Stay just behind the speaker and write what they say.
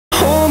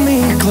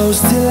close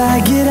till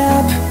I get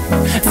up.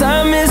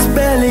 Time is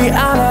barely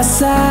on our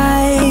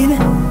side.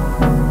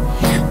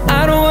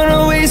 I don't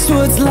wanna waste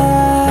what's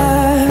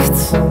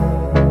left.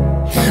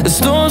 The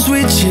storms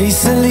we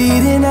chase are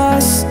leading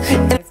us.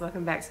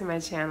 Welcome back to my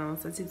channel.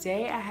 So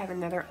today I have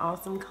another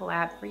awesome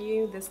collab for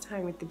you, this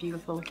time with the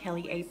beautiful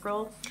Kelly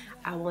April.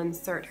 I will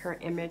insert her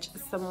image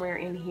somewhere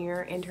in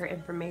here and her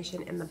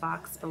information in the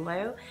box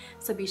below.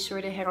 So be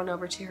sure to head on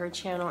over to her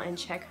channel and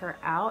check her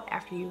out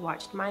after you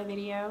watched my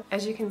video.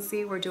 As you can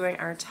see, we're doing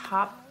our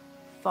top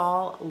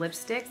fall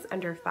lipsticks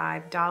under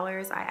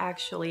 $5. I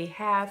actually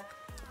have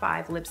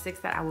 5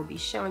 lipsticks that I will be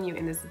showing you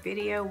in this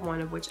video,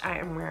 one of which I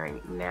am wearing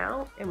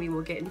now, and we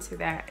will get into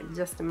that in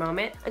just a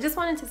moment. I just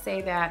wanted to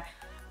say that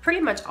pretty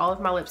much all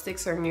of my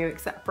lipsticks are new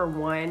except for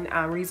one.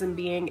 Reason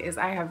being is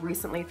I have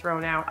recently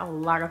thrown out a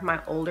lot of my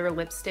older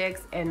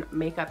lipsticks and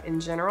makeup in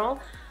general,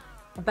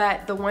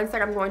 but the ones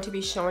that I'm going to be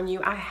showing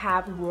you, I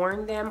have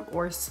worn them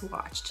or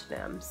swatched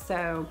them.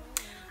 So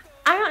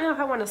I don't know if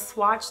I want to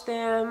swatch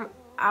them.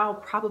 I'll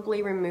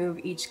probably remove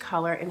each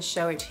color and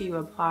show it to you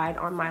applied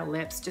on my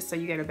lips just so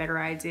you get a better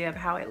idea of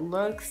how it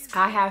looks.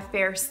 I have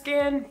fair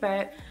skin,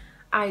 but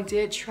I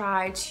did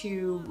try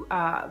to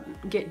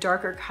get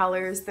darker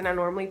colors than I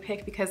normally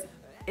pick because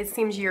it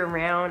seems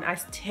year-round I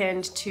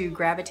tend to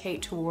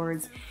gravitate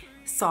towards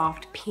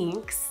soft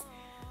pinks,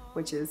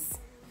 which is,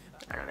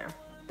 I don't know,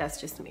 that's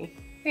just me.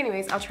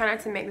 Anyways, I'll try not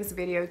to make this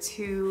video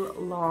too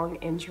long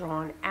and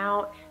drawn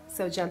out,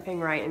 so jumping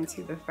right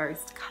into the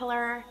first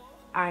color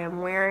I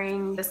am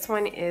wearing. This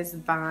one is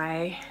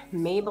by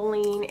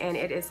Maybelline and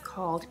it is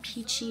called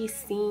Peachy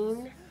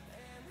Scene,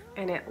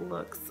 and it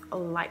looks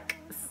like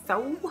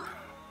so.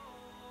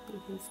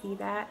 You can see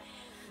that.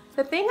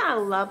 The thing I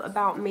love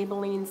about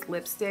Maybelline's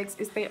lipsticks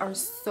is they are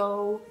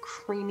so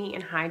creamy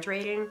and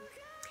hydrating.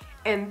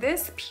 And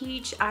this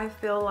peach, I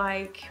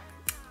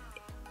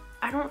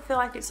don't feel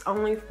like it's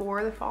only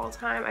for the fall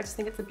time. I just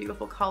think it's a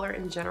beautiful color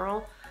in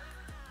general.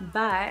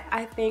 But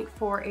I think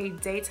for a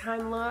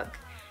daytime look,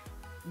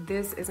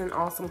 this is an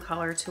awesome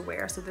color to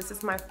wear. So this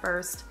is my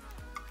first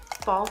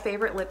fall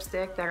favorite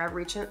lipstick that I've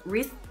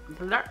recently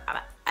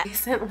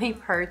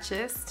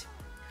purchased.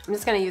 I'm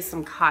just gonna use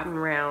some cotton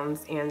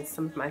rounds and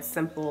some of my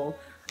simple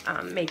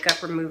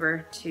makeup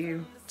remover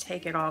to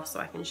take it off so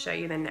I can show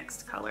you the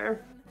next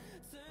color.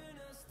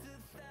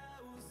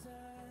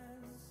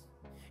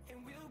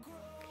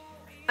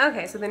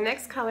 Okay, so the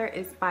next color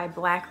is by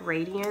Black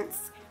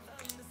Radiance,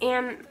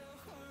 and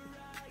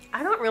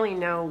I don't really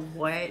know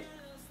what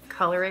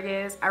color it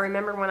is. I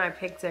remember when I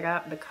picked it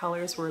up, the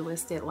colors were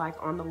listed like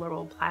on the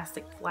little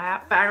plastic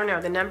flap, but I don't know,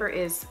 the number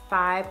is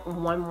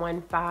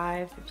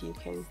 5115, if you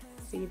can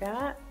see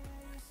that.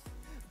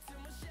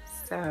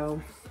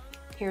 So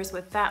here's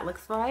what that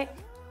looks like.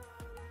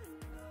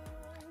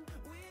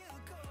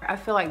 I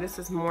feel like this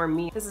is more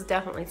me. This is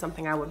definitely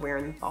something I would wear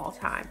in the fall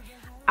time.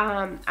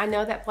 I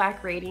know that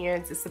Black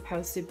Radiance is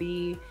supposed to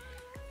be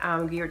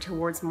geared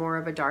towards more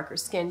of a darker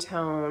skin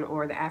tone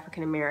or the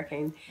African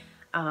American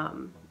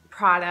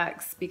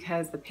products,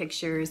 because the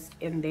pictures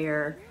in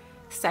their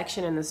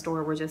section in the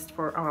store were just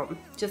for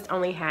just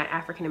only had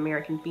African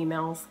American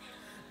females,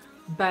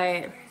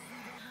 but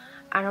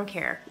I don't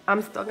care.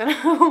 I'm still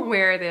gonna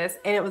wear this,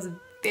 and it was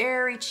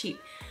very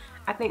cheap.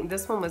 I think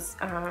this one was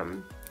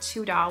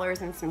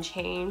 $2 and some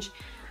change.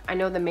 I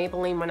know the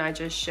Maybelline one I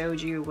just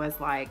showed you was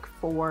like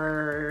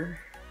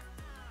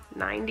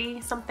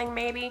 $4.90 something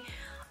maybe.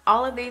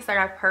 All of these that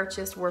I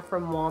purchased were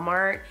from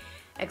Walmart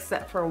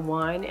except for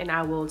one, and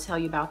I will tell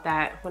you about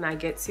that when I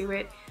get to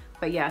it.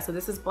 But yeah, so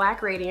this is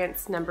Black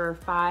Radiance number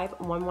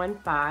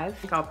 5115. I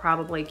think I'll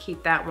probably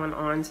keep that one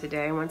on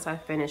today once I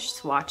finish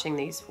swatching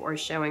these or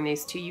showing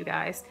these to you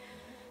guys,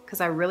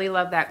 because I really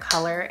love that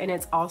color, and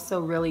it's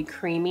also really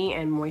creamy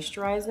and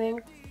moisturizing,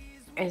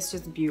 and it's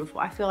just beautiful.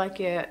 I feel like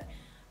it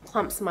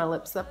plumps my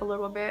lips up a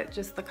little bit,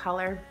 just the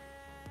color.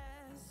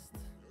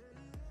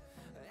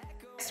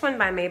 This one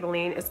by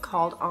Maybelline is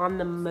called On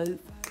the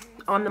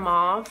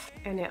Mauve,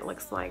 and it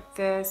looks like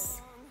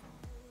this.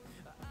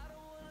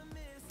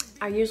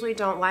 I usually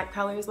don't like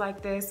colors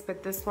like this,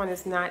 but this one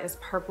is not as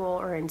purple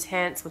or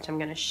intense, which I'm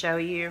going to show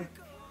you.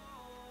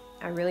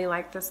 I really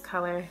like this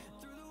color.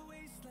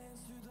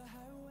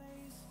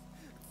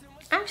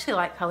 I actually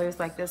like colors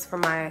like this for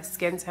my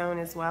skin tone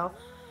as well.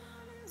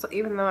 So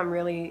even though I'm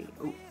really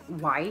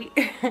white,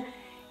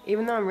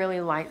 even though I'm really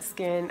light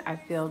skinned, I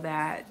feel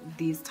that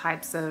these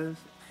types of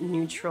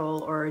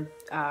neutral or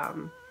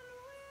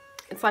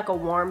it's like a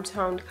warm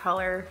toned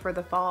color for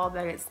the fall,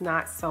 that it's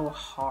not so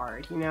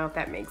hard, you know, if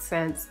that makes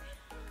sense.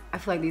 I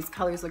feel like these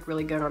colors look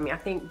really good on me. I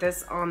think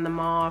this On the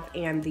Mauve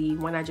and the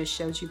one I just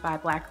showed you by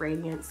Black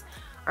Radiance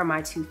are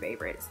my 2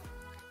 favorites.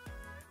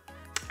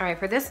 All right,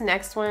 for this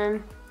next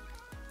one,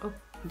 oh,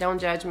 don't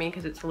judge me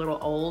because it's a little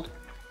old.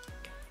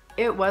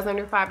 It was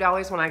under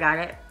 $5 when I got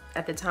it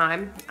at the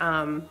time.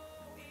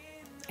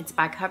 It's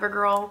by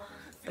CoverGirl.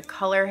 The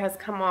color has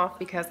come off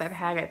because I've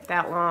had it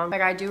that long,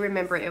 but I do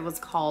remember it was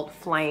called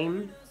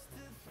Flame.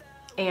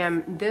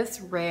 And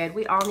this red,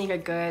 we all need a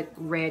good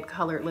red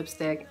colored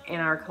lipstick in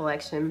our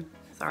collection.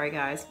 Sorry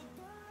guys.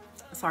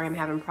 Sorry, I'm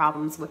having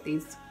problems with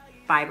these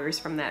fibers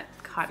from that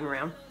cotton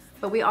round.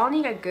 But we all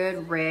need a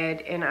good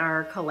red in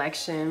our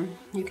collection.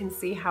 You can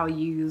see how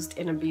used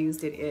and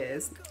abused it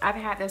is. I've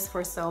had this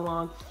for so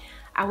long.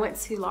 I went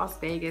to Las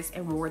Vegas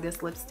and wore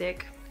this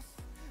lipstick,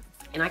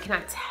 and I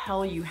cannot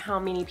tell you how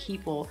many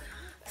people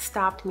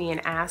stopped me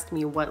and asked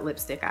me what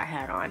lipstick I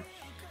had on.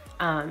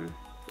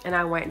 And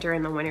I went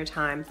during the winter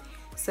time.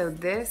 So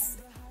this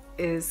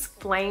is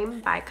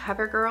Flame by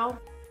CoverGirl.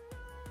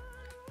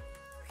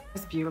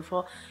 It's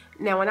beautiful.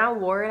 Now when I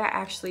wore it, I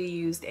actually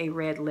used a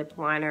red lip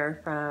liner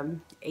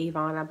from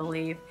Avon, I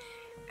believe.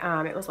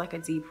 It was like a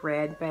deep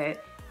red,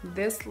 but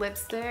this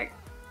lipstick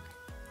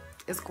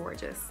is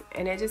gorgeous.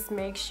 And it just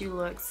makes you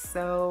look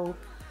so,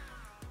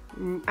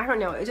 I don't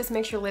know, it just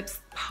makes your lips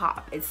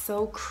pop. It's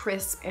so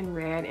crisp and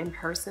red in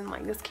person.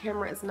 Like, this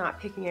camera is not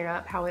picking it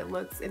up how it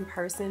looks in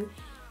person.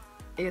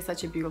 It is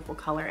such a beautiful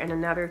color. And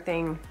another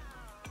thing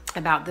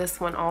about this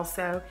one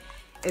also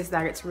is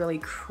that it's really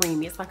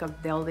creamy. It's like a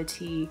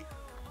velvety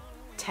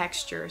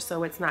texture,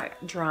 so it's not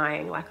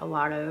drying like a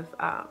lot of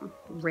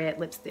red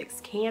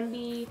lipsticks can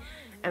be,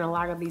 and a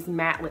lot of these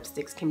matte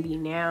lipsticks can be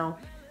now.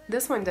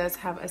 This one does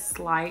have a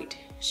slight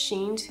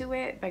sheen to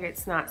it, but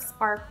it's not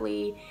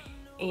sparkly,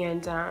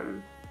 and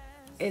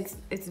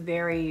it's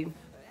very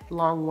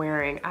long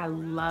wearing. I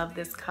love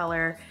this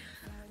color.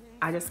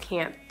 I just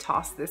can't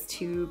toss this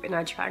tube, and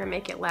I try to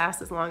make it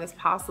last as long as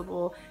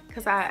possible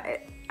because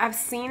I've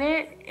seen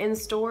it in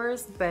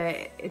stores,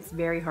 but it's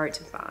very hard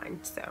to find,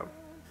 so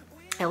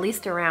at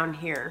least around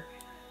here.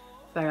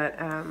 But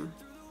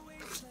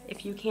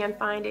if you can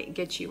find it,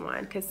 get you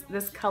one, because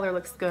this color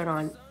looks good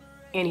on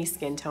any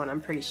skin tone, I'm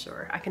pretty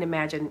sure. I can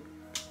imagine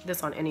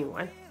this on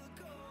anyone.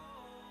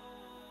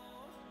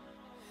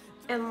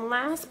 And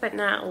last but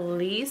not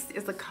least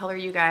is a color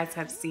you guys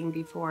have seen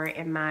before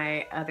in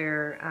my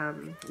other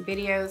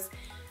videos.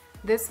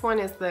 This one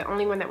is the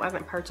only one that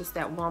wasn't purchased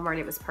at Walmart.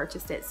 It was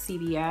purchased at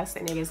CVS,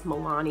 and it is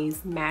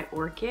Milani's Matte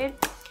Orchid.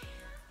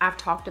 I've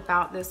talked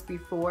about this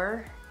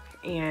before,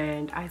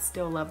 and I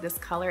still love this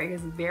color. It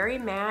is very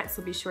matte,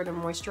 so be sure to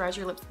moisturize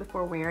your lips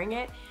before wearing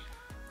it,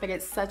 but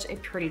it's such a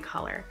pretty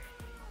color.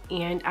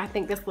 And I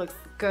think this looks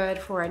good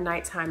for a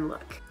nighttime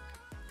look.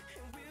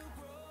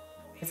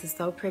 This is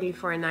so pretty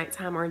for a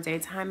nighttime or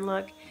daytime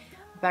look,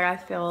 but I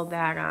feel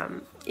that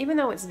even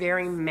though it's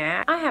very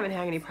matte, I haven't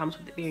had any problems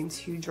with it being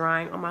too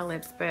drying on my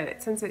lips,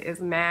 but since it is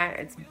matte,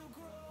 it's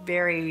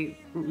very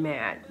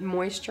matte.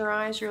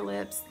 Moisturize your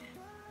lips.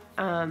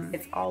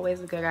 It's always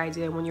a good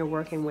idea when you're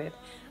working with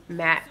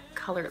matte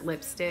colored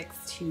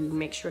lipsticks to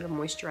make sure to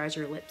moisturize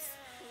your lips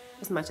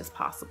as much as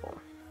possible.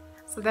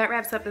 So that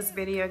wraps up this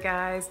video,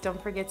 guys.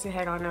 Don't forget to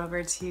head on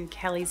over to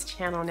Kelly's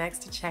channel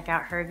next to check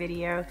out her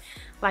video.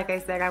 Like I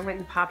said, I went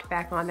and popped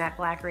back on that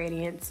Black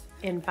Radiance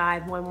in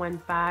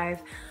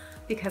 5115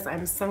 because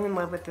I'm so in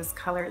love with this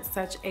color. It's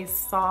such a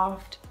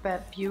soft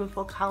but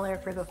beautiful color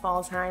for the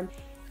fall time,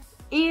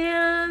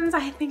 and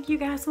I think you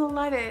guys will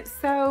love it.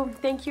 So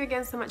thank you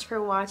again so much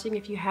for watching.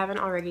 If you haven't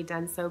already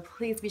done so,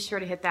 please be sure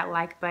to hit that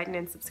like button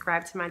and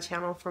subscribe to my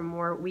channel for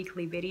more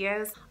weekly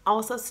videos.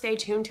 Also stay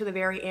tuned to the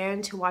very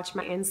end to watch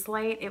my end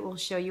slate. It will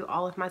show you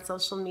all of my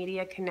social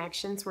media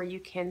connections where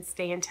you can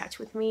stay in touch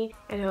with me.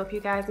 And I hope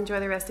you guys enjoy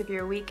the rest of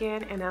your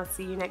weekend, and I'll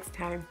see you next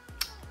time.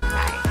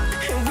 Bye.